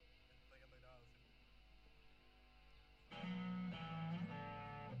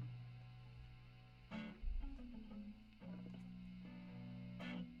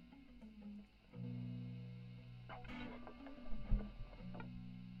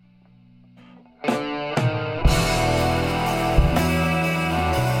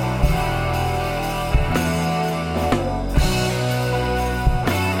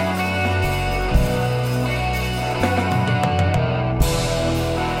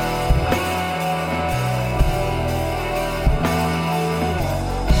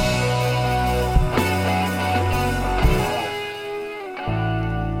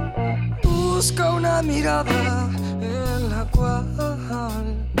mirada en la cual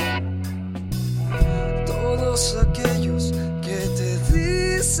todos aquellos que te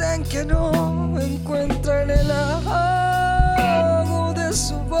dicen que no encuentran el ahoggo de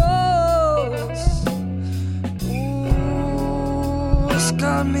su voz,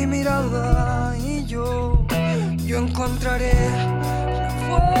 buscan mi mirada y yo encontraré la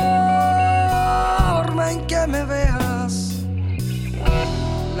forma en que me veas,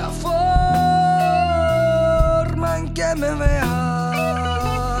 la forma en que me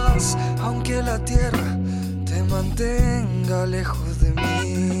veas, aunque la tierra te mantenga lejos de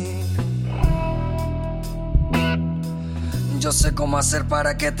mí. Yo sé cómo hacer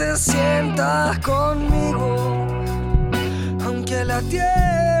para que te sientas conmigo, aunque la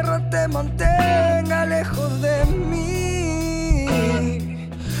tierra te mantenga lejos de mí.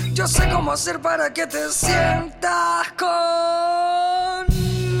 Yo sé cómo hacer para que te sientas conmigo.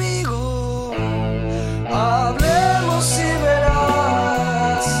 Hablemos y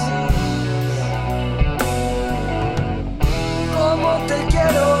verás cómo te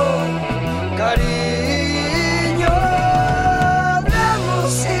quiero, cariño.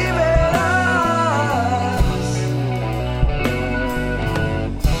 Hablemos y verás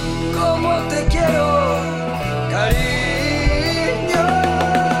cómo te quiero, cariño.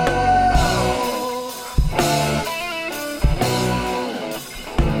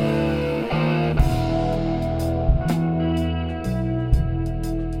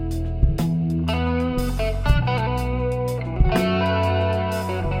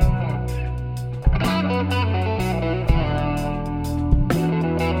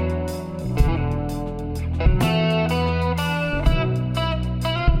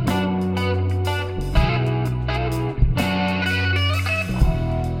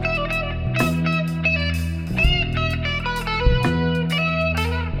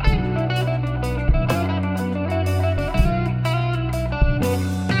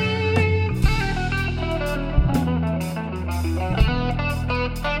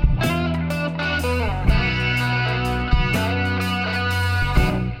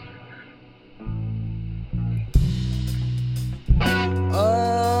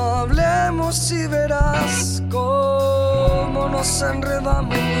 Y verás cómo nos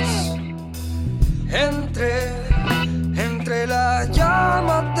enredamos entre las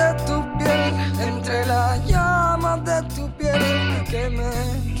llamas de tu piel, entre las llamas de tu piel que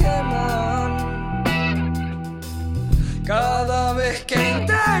me queman. Cada vez que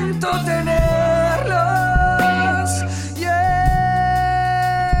intento tenerlas, y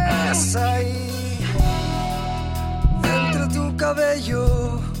es ahí dentro de tu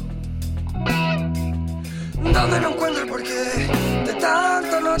cabello donde no encuentro el porqué de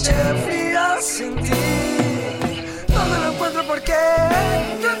tanta noche fría sin ti. Donde no encuentro el porqué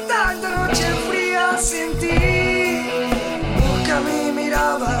de tanta noche fría sin ti. Busca mi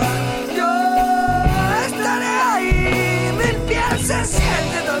mirada, yo estaré ahí. Mi piel se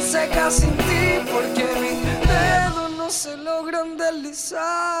siente tan seca sin ti, porque mis dedos no se logran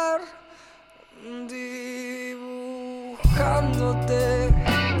deslizar dibujándote.